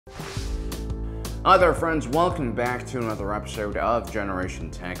Hi there friends, welcome back to another episode of Generation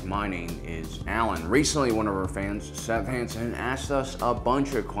Tech. My name is Alan. Recently one of our fans, Seth Hansen, asked us a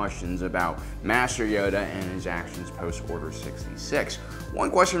bunch of questions about Master Yoda and his actions post Order 66. One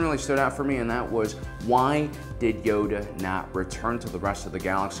question really stood out for me, and that was, why did Yoda not return to the rest of the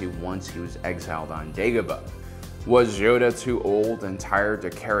galaxy once he was exiled on Dagobah? Was Yoda too old and tired to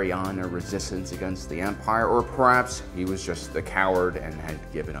carry on a resistance against the Empire, or perhaps he was just a coward and had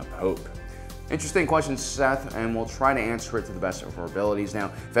given up hope? Interesting question, Seth, and we'll try to answer it to the best of our abilities. Now,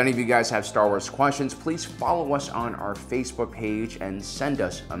 if any of you guys have Star Wars questions, please follow us on our Facebook page and send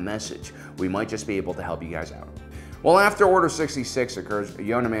us a message. We might just be able to help you guys out. Well, after Order 66 occurs,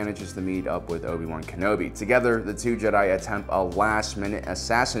 Yoda manages to meet up with Obi-Wan Kenobi. Together, the two Jedi attempt a last-minute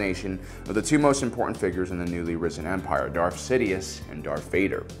assassination of the two most important figures in the newly risen Empire, Darth Sidious and Darth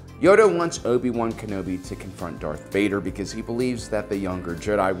Vader. Yoda wants Obi-Wan Kenobi to confront Darth Vader because he believes that the younger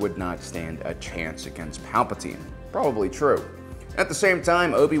Jedi would not stand a chance against Palpatine. Probably true. At the same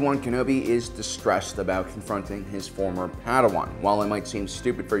time, Obi-Wan Kenobi is distressed about confronting his former Padawan. While it might seem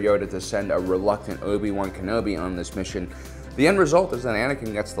stupid for Yoda to send a reluctant Obi-Wan Kenobi on this mission, the end result is that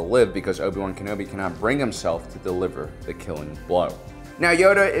Anakin gets to live because Obi-Wan Kenobi cannot bring himself to deliver the killing blow. Now,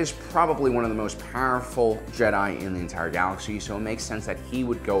 Yoda is probably one of the most powerful Jedi in the entire galaxy, so it makes sense that he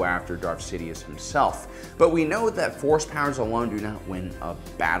would go after Darth Sidious himself. But we know that Force powers alone do not win a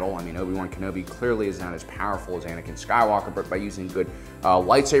battle. I mean, Obi-Wan Kenobi clearly is not as powerful as Anakin Skywalker, but by using good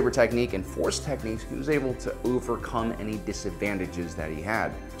lightsaber technique and Force techniques, he was able to overcome any disadvantages that he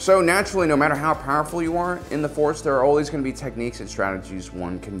had. So naturally, no matter how powerful you are in the Force, there are always going to be techniques and strategies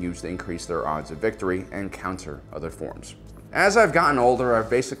one can use to increase their odds of victory and counter other forms. As I've gotten older, I've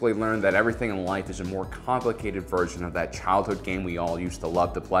basically learned that everything in life is a more complicated version of that childhood game we all used to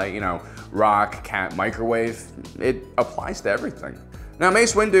love to play, you know, rock, cat, microwave. It applies to everything. Now,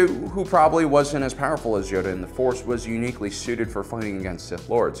 Mace Windu, who probably wasn't as powerful as Yoda in the Force, was uniquely suited for fighting against Sith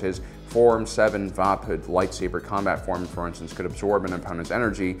Lords. His Form 7 Vapid lightsaber combat form, for instance, could absorb an opponent's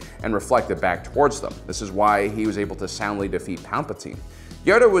energy and reflect it back towards them. This is why he was able to soundly defeat Palpatine.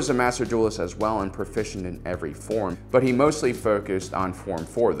 Yoda was a master duelist as well and proficient in every form, but he mostly focused on Form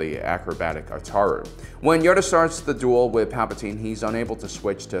 4, the acrobatic Ataru. When Yoda starts the duel with Palpatine, he's unable to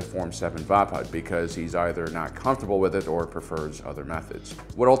switch to Form 7 Vapid because he's either not comfortable with it or prefers other methods.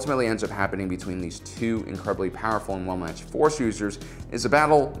 What ultimately ends up happening between these two incredibly powerful and well-matched Force users is a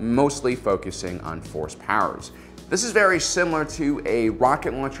battle mostly focusing on Force powers. This is very similar to a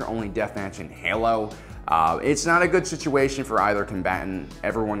rocket launcher only deathmatch in Halo. It's not a good situation for either combatant.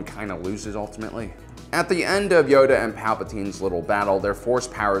 Everyone kind of loses ultimately. At the end of Yoda and Palpatine's little battle, their Force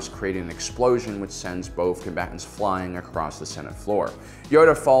powers create an explosion which sends both combatants flying across the Senate floor.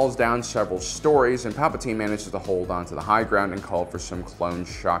 Yoda falls down several stories, and Palpatine manages to hold onto the high ground and call for some clone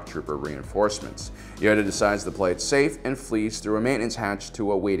shock trooper reinforcements. Yoda decides to play it safe and flees through a maintenance hatch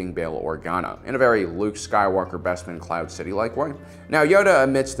to a waiting Bail Organa, in a very Luke Skywalker Bespin Cloud City-like way. Now, Yoda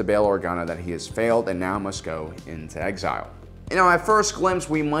admits to Bail Organa that he has failed and now must go into exile. You know, at first glimpse,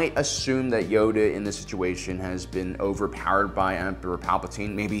 we might assume that Yoda in this situation has been overpowered by Emperor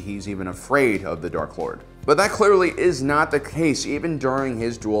Palpatine. Maybe he's even afraid of the Dark Lord. But that clearly is not the case. Even during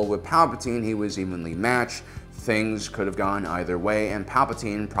his duel with Palpatine, he was evenly matched. Things could have gone either way, and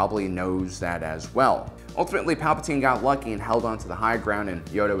Palpatine probably knows that as well. Ultimately, Palpatine got lucky and held onto the high ground, and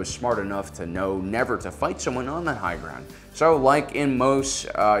Yoda was smart enough to know never to fight someone on that high ground. So, like in most,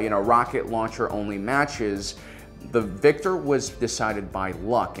 rocket launcher only matches, the victor was decided by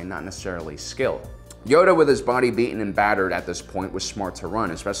luck and not necessarily skill. Yoda, with his body beaten and battered at this point, was smart to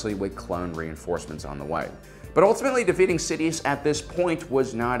run, especially with clone reinforcements on the way. But ultimately, defeating Sidious at this point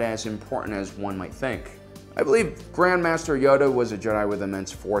was not as important as one might think. I believe Grandmaster Yoda was a Jedi with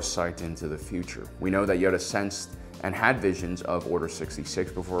immense foresight into the future. We know that Yoda sensed and had visions of Order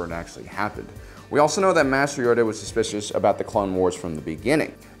 66 before it actually happened. We also know that Master Yoda was suspicious about the Clone Wars from the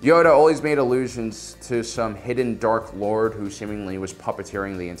beginning. Yoda always made allusions to some hidden Dark Lord who seemingly was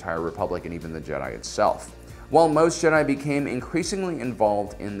puppeteering the entire Republic and even the Jedi itself. While most Jedi became increasingly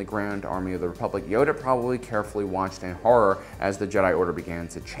involved in the Grand Army of the Republic, Yoda probably carefully watched in horror as the Jedi Order began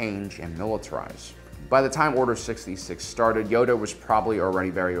to change and militarize. By the time Order 66 started, Yoda was probably already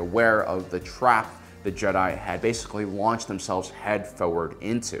very aware of the trap the Jedi had basically launched themselves head forward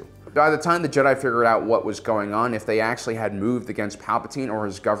into. By the time the Jedi figured out what was going on, if they actually had moved against Palpatine or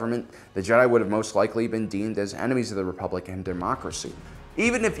his government, the Jedi would have most likely been deemed as enemies of the Republic and democracy.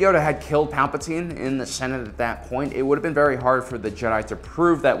 Even if Yoda had killed Palpatine in the Senate at that point, it would have been very hard for the Jedi to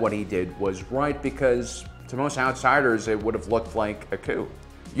prove that what he did was right, because to most outsiders, it would have looked like a coup.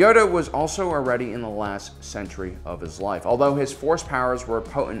 Yoda was also already in the last century of his life. Although his Force powers were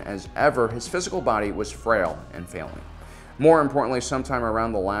potent as ever, his physical body was frail and failing. More importantly, sometime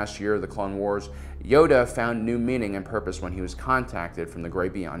around the last year of the Clone Wars, Yoda found new meaning and purpose when he was contacted from the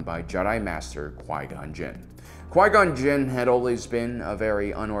Great Beyond by Jedi Master Qui-Gon Jinn. Qui-Gon Jinn had always been a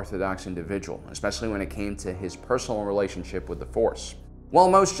very unorthodox individual, especially when it came to his personal relationship with the Force. While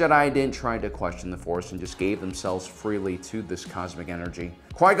most Jedi didn't try to question the Force and just gave themselves freely to this cosmic energy,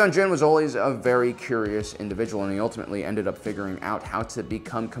 Qui-Gon Jinn was always a very curious individual, and he ultimately ended up figuring out how to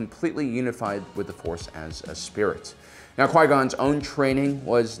become completely unified with the Force as a spirit. Now, Qui-Gon's own training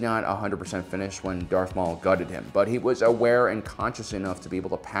was not 100% finished when Darth Maul gutted him, but he was aware and conscious enough to be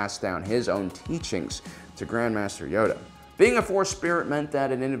able to pass down his own teachings to Grandmaster Yoda. Being a Force spirit meant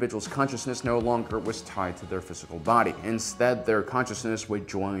that an individual's consciousness no longer was tied to their physical body. Instead, their consciousness would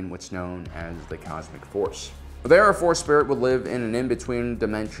join what's known as the Cosmic Force. There, a Force spirit would live in an in-between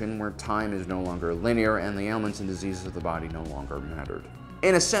dimension where time is no longer linear and the ailments and diseases of the body no longer mattered.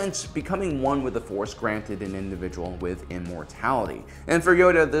 In a sense, becoming one with the Force granted an individual with immortality. And for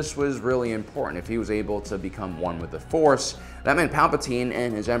Yoda, this was really important. If he was able to become one with the Force, that meant Palpatine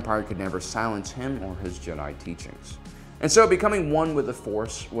and his Empire could never silence him or his Jedi teachings. And so becoming one with the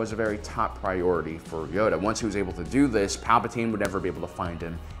Force was a very top priority for Yoda. Once he was able to do this, Palpatine would never be able to find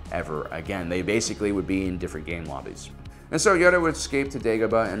him ever again. They basically would be in different game lobbies. And so Yoda would escape to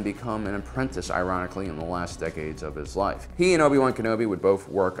Dagobah and become an apprentice, ironically, in the last decades of his life. He and Obi-Wan Kenobi would both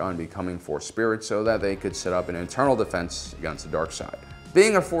work on becoming Force spirits so that they could set up an internal defense against the dark side.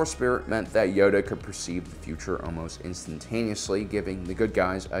 Being a Force spirit meant that Yoda could perceive the future almost instantaneously, giving the good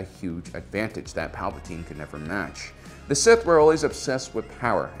guys a huge advantage that Palpatine could never match. The Sith were always obsessed with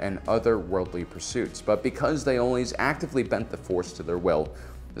power and other worldly pursuits, but because they always actively bent the Force to their will,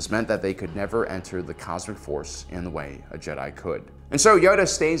 this meant that they could never enter the Cosmic Force in the way a Jedi could. And so Yoda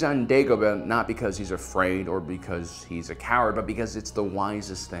stays on Dagobah not because he's afraid or because he's a coward, but because it's the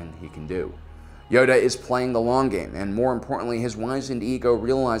wisest thing he can do. Yoda is playing the long game, and more importantly, his wizened ego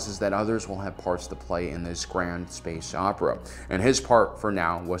realizes that others will have parts to play in this grand space opera, and his part for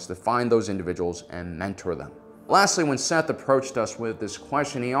now was to find those individuals and mentor them. Lastly, when Seth approached us with this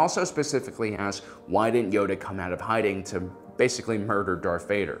question, he also specifically asked, why didn't Yoda come out of hiding to basically murder Darth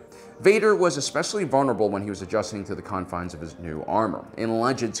Vader? Vader was especially vulnerable when he was adjusting to the confines of his new armor. In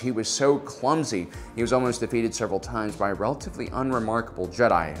Legends, he was so clumsy, he was almost defeated several times by a relatively unremarkable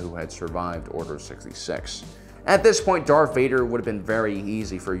Jedi who had survived Order 66. At this point, Darth Vader would have been very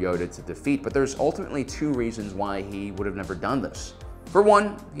easy for Yoda to defeat, but there's ultimately two reasons why he would have never done this. For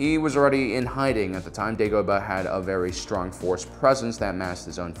one, he was already in hiding at the time. Dagobah had a very strong Force presence that masked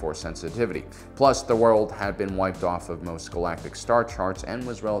his own Force sensitivity. Plus, the world had been wiped off of most galactic star charts and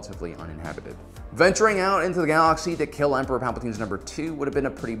was relatively uninhabited. Venturing out into the galaxy to kill Emperor Palpatine's number 2 would have been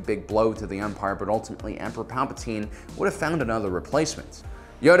a pretty big blow to the Empire, but ultimately Emperor Palpatine would have found another replacement.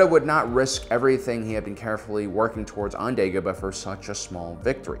 Yoda would not risk everything he had been carefully working towards on Dagobah for such a small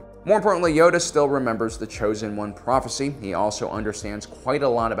victory. More importantly, Yoda still remembers the Chosen One prophecy. He also understands quite a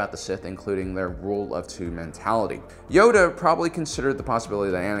lot about the Sith, including their rule of two mentality. Yoda probably considered the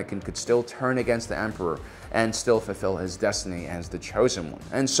possibility that Anakin could still turn against the Emperor and still fulfill his destiny as the Chosen One.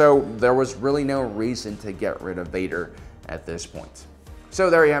 And so there was really no reason to get rid of Vader at this point. So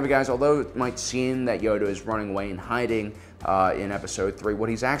there you have it, guys. Although it might seem that Yoda is running away and hiding in Episode 3, what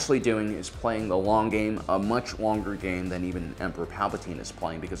he's actually doing is playing the long game, a much longer game than even Emperor Palpatine is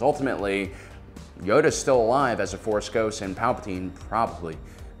playing, because ultimately, Yoda's still alive as a Force ghost, and Palpatine probably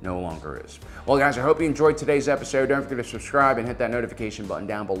no longer is. Well, guys, I hope you enjoyed today's episode. Don't forget to subscribe and hit that notification button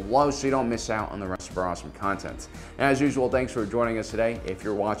down below so you don't miss out on the rest of our awesome content. And as usual, thanks for joining us today. If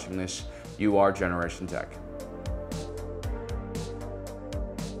you're watching this, you are Generation Tech.